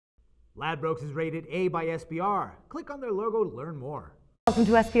Ladbrokes is rated A by SBR. Click on their logo to learn more. Welcome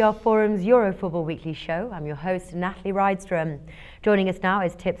to SBR Forum's Euro Football Weekly Show. I'm your host, Natalie Rydstrom. Joining us now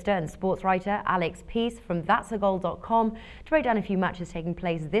is tipster and sports writer Alex Peace from that'sagoal.com to break down a few matches taking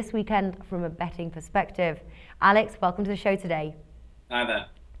place this weekend from a betting perspective. Alex, welcome to the show today. Hi there.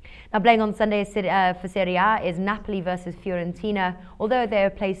 Now, playing on Sunday for Serie A is Napoli versus Fiorentina. Although they are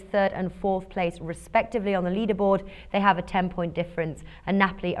placed third and fourth place respectively on the leaderboard, they have a 10-point difference, and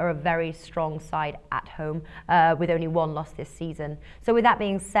Napoli are a very strong side at home with only one loss this season. So with that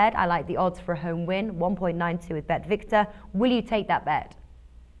being said, I like the odds for a home win, 1.92 with Bet Victor. Will you take that bet?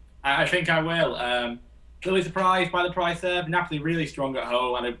 I think I will. Really surprised by the price there. Napoli really strong at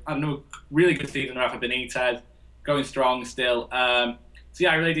home, and I know really good season for Benitez, going strong still. So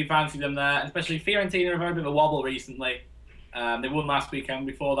yeah, I really do fancy them there, and especially Fiorentina have had a bit of a wobble recently. They won last weekend.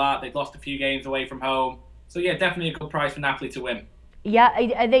 Before that, they've lost a few games away from home. So yeah, definitely a good price for Napoli to win. Yeah, are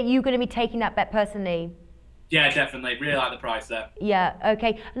you going to be taking that bet personally? Yeah, definitely. Really like the price there. Yeah,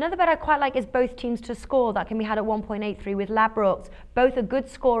 okay. Another bet I quite like is both teams to score. That can be had at 1.83 with Ladbrokes. Both are good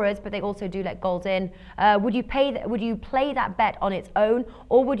scorers, but they also do let goals in. Would you play that bet on its own,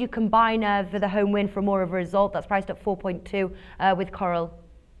 or would you combine for the home win for more of a result? That's priced at 4.2 with Coral.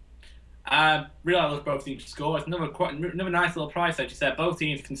 Really like both teams to score. It's another nice little price, as you said. Both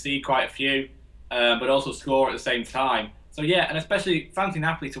teams can see quite a few, but also score at the same time. So yeah, and especially fancy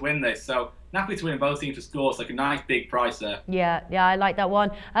Napoli to win this. So Napoli to win, both teams to score. It's like a nice big price there. Yeah, I like that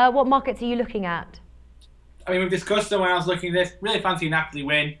one. What markets are you looking at? I mean, we've discussed them when I was looking at this. Really fancy Napoli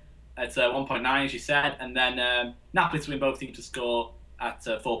win at 1.9, as you said, and then Napoli to win, both teams to score at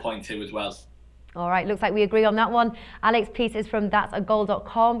 4.2 as well. All right, looks like we agree on that one. Alex Peace is from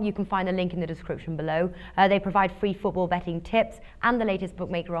that'sagoal.com. You can find the link in the description below. They provide free football betting tips and the latest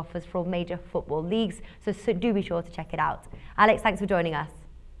bookmaker offers for all major football leagues, so do be sure to check it out. Alex, thanks for joining us.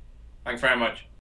 Thanks very much.